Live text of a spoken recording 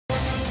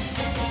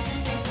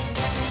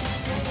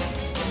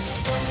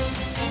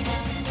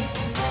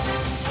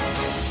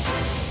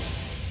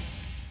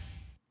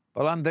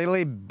Poland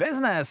Daily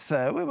Business.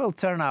 We will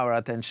turn our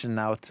attention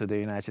now to the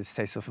United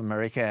States of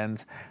America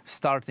and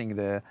starting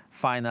the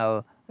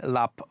final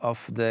lap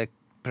of the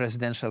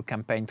presidential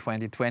campaign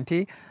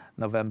 2020.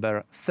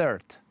 November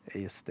 3rd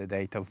is the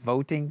date of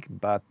voting,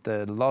 but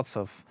lots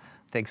of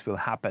things will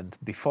happen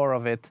before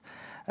of it.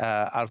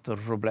 Artur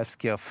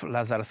Wróblewski of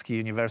Lazarski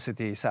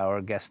University is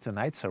our guest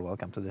tonight, so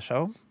welcome to the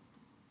show.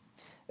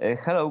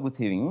 Hello, good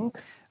evening.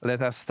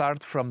 Let us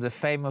start from the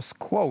famous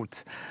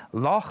quote,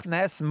 "Loch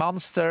Ness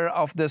monster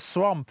of the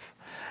swamp,"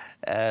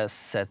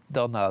 said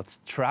Donald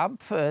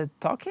Trump.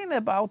 Talking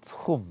about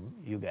whom,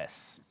 you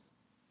guess?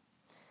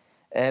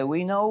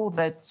 We know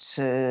that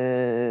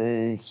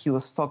he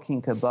was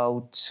talking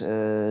about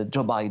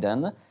Joe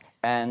Biden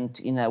and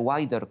in a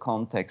wider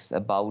context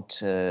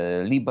about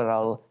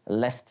liberal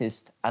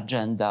leftist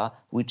agenda,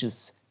 which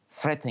is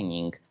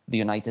threatening the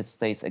United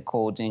States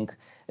according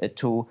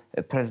to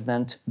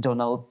President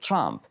Donald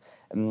Trump.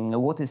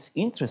 What is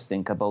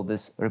interesting about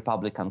this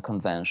Republican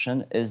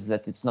convention is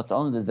that it's not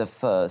only the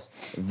first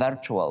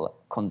virtual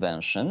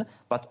convention,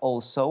 but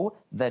also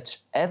that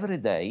every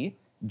day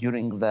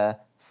during the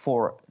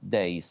 4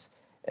 days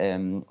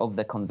of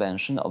the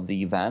convention, of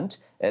the event,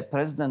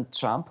 President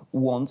Trump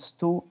wants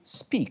to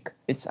speak.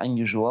 It's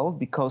unusual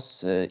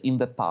because in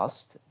the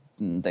past,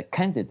 the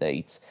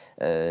candidates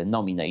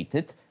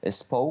nominated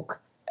spoke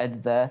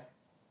at the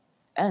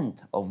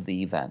end of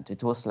the event.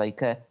 It was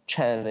like a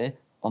cherry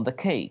on the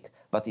cake.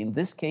 But in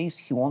this case,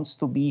 he wants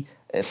to be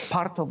a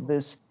part of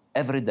this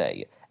every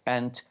day.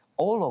 And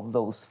all of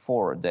those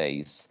 4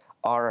 days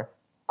are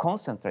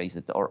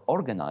concentrated or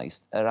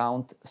organized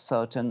around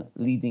certain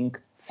leading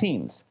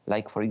themes.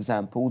 Like, for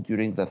example,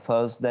 during the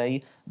first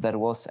day, there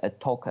was a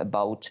talk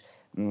about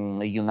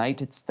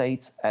United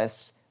States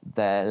as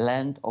the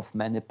land of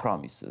many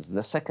promises.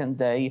 The second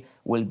day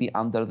will be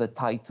under the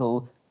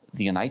title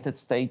the United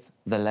States,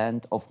 the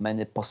land of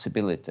many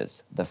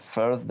possibilities. The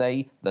third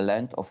day, the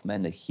land of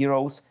many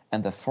heroes,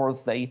 and the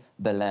fourth day,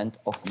 the land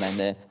of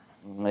many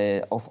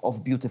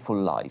of beautiful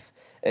life.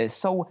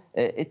 So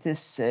it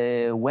is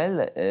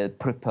well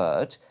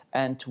prepared,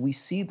 and we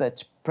see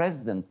that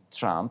President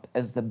Trump,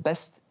 as the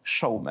best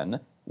showman,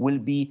 will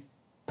be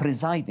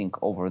presiding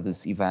over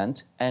this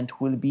event and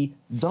will be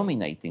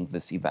dominating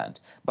this event.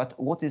 But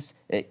what is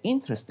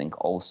interesting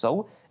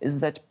also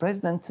is that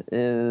President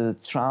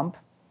Trump,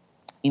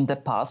 in the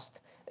past,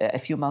 a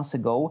few months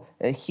ago,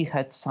 he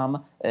had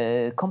some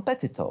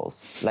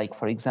competitors, like,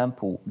 for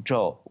example,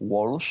 Joe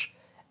Walsh,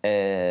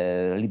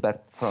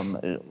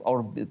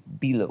 or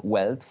Bill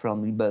Weld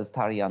from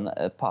Libertarian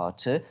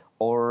Party,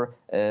 or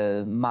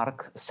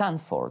Mark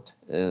Sanford,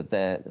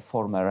 the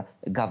former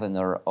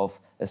governor of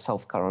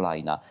South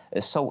Carolina.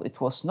 So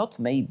it was not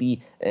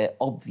maybe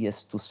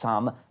obvious to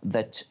some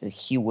that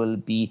he will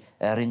be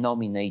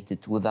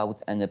renominated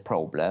without any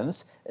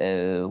problems.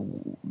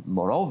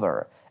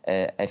 Moreover,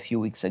 a few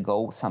weeks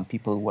ago, some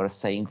people were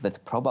saying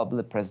that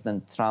probably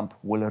President Trump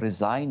will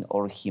resign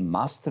or he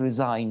must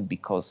resign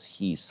because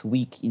he's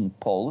weak in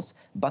polls.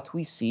 But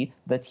we see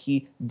that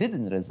he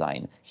didn't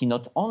resign. He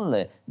not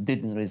only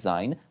didn't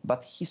resign,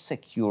 but he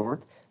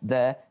secured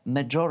the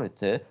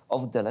majority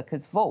of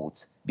delegate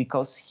votes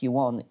because he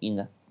won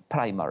in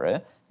primary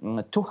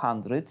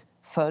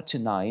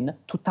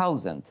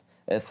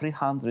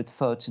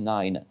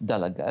 2,339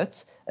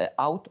 delegates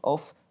out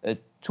of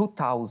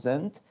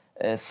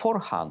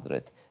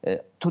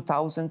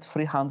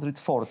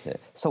 2,340.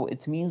 So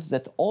it means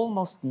that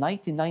almost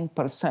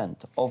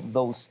 99% of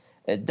those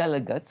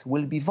delegates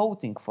will be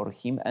voting for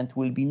him and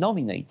will be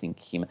nominating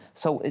him.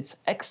 So it's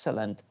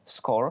excellent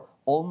score,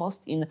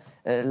 almost in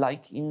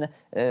like in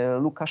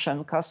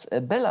Lukashenko's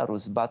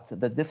Belarus. But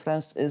the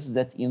difference is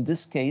that in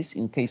this case,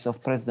 in case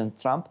of President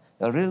Trump,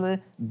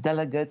 really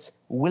delegates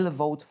will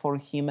vote for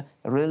him.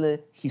 Really,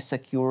 he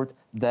secured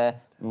the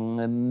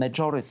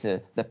majority,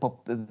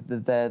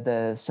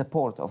 the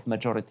support of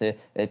majority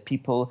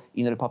people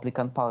in the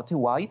Republican Party.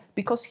 Why?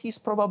 Because he's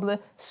probably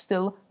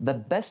still the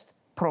best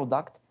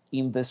product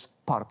in this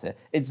party.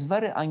 It's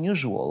very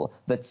unusual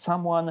that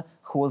someone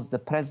who was the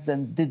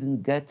president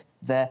didn't get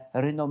the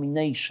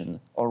renomination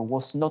or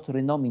was not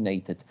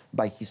renominated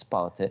by his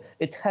party.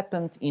 It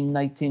happened in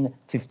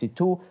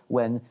 1952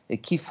 when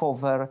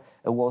Kefauver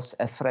was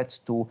a threat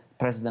to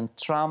President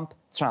Trump.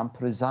 Trump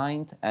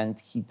resigned and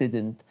he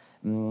didn't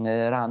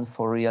run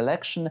for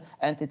re-election,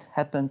 and it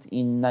happened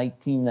in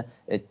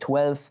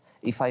 1912,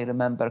 if I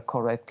remember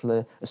correctly,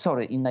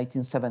 in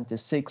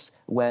 1976,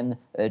 when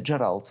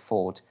Gerald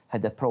Ford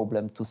had a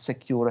problem to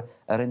secure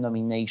a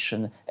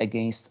renomination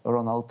against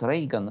Ronald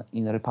Reagan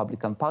in the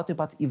Republican Party,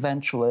 but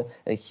eventually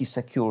he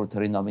secured a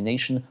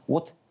renomination,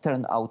 what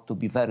turned out to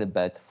be very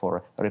bad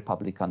for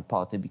Republican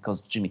Party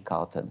because Jimmy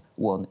Carter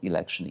won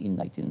election in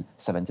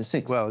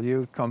 1976. Well,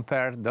 you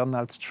compared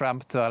Donald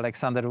Trump to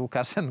Alexander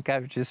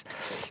Lukashenko, which is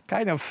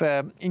kind of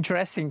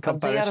interesting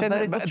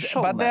comparison.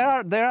 But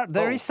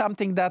there is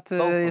something that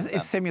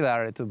is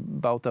similar to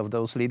both of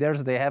those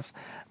leaders. They have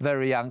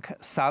very young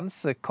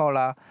sons.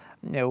 Kola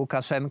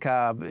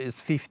Lukashenko is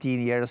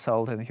 15 years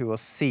old, and he was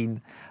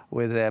seen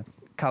with a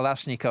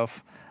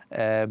Kalashnikov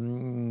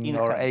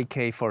or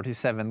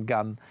AK-47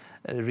 gun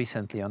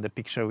recently on the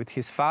picture with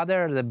his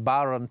father. The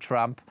Baron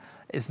Trump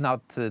is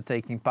not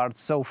taking part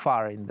so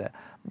far in the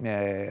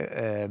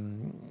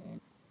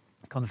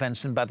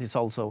convention, but is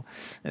also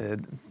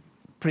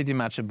pretty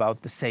much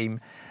about the same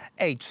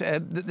age.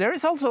 There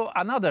is also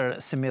another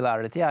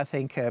similarity, I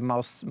think,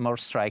 more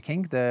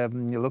striking.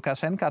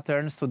 Lukashenko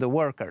turns to the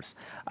workers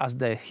as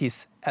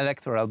his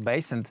electoral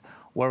base, and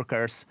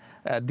workers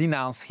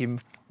denounce him,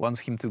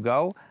 wants him to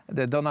go.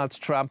 Donald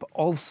Trump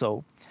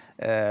also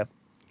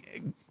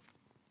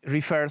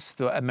refers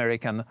to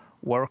American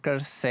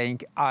workers,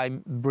 saying,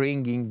 I'm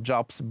bringing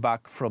jobs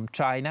back from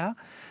China,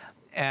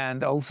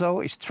 and also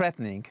is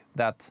threatening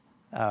that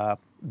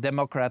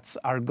Democrats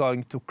are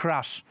going to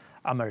crush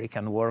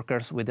American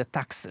workers with the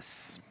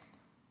taxes.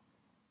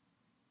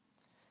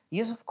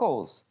 Yes, of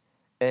course.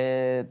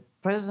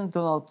 President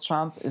Donald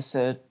Trump is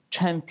a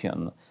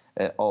champion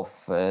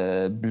of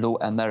Blue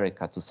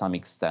America to some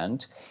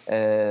extent.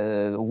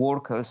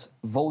 Workers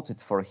voted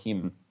for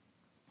him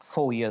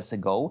 4 years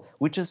ago,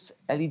 which is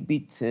a little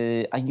bit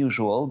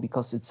unusual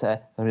because it's a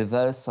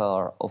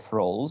reversal of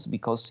roles,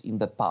 because in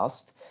the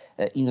past,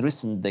 in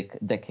recent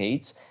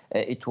decades,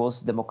 it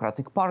was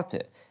Democratic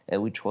Party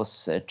which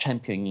was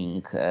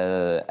championing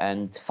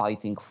and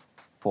fighting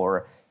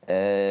for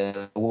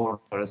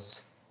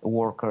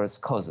workers'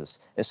 causes.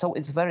 So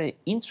it's very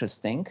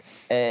interesting,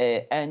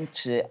 and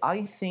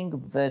I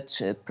think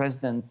that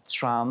President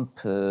Trump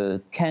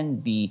can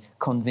be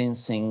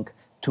convincing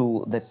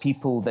to the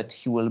people that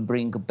he will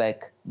bring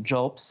back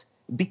jobs,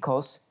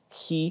 because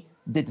he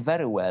did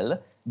very well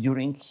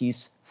during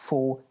his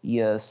 4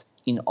 years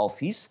in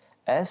office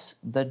as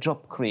the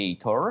job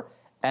creator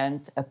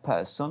and a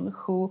person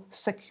who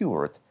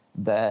secured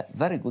the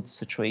very good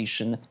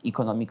situation,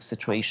 economic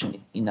situation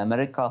in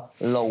America,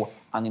 low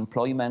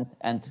unemployment,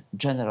 and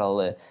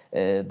generally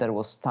there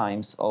was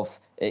times of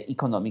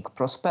economic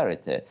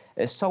prosperity.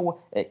 So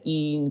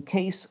in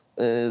case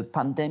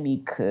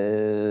pandemic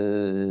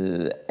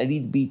a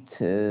little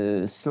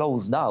bit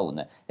slows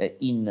down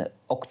in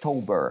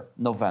October,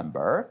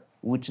 November,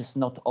 which is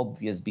not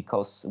obvious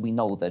because we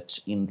know that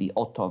in the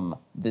autumn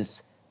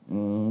these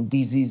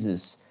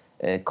diseases,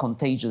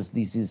 contagious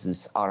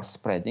diseases are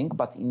spreading.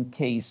 But in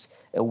case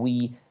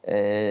we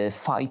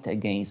fight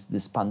against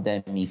this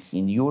pandemic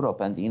in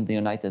Europe and in the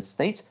United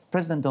States,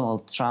 President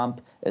Donald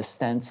Trump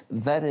stands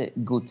very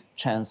good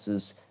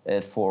chances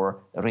for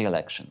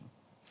re-election.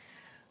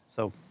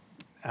 So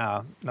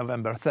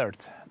November 3rd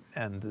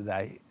and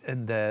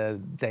the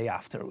day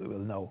after, we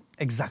will know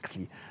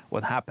exactly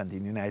what happened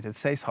in the United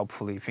States.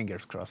 Hopefully,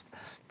 fingers crossed,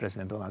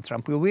 President Donald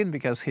Trump will win,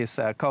 because his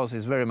cause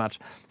is very much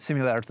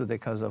similar to the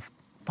cause of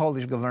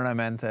Polish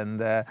government and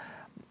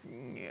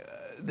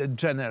the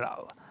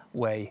general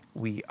way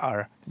we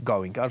are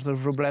going. Artur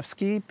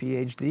Wróblewski,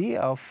 PhD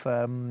of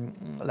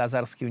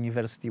Lazarski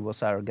University,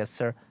 was our guest,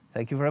 sir.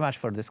 Thank you very much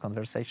for this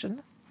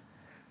conversation.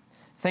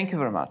 Thank you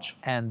very much.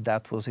 And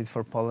that was it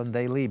for Poland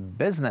Daily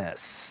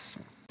Business.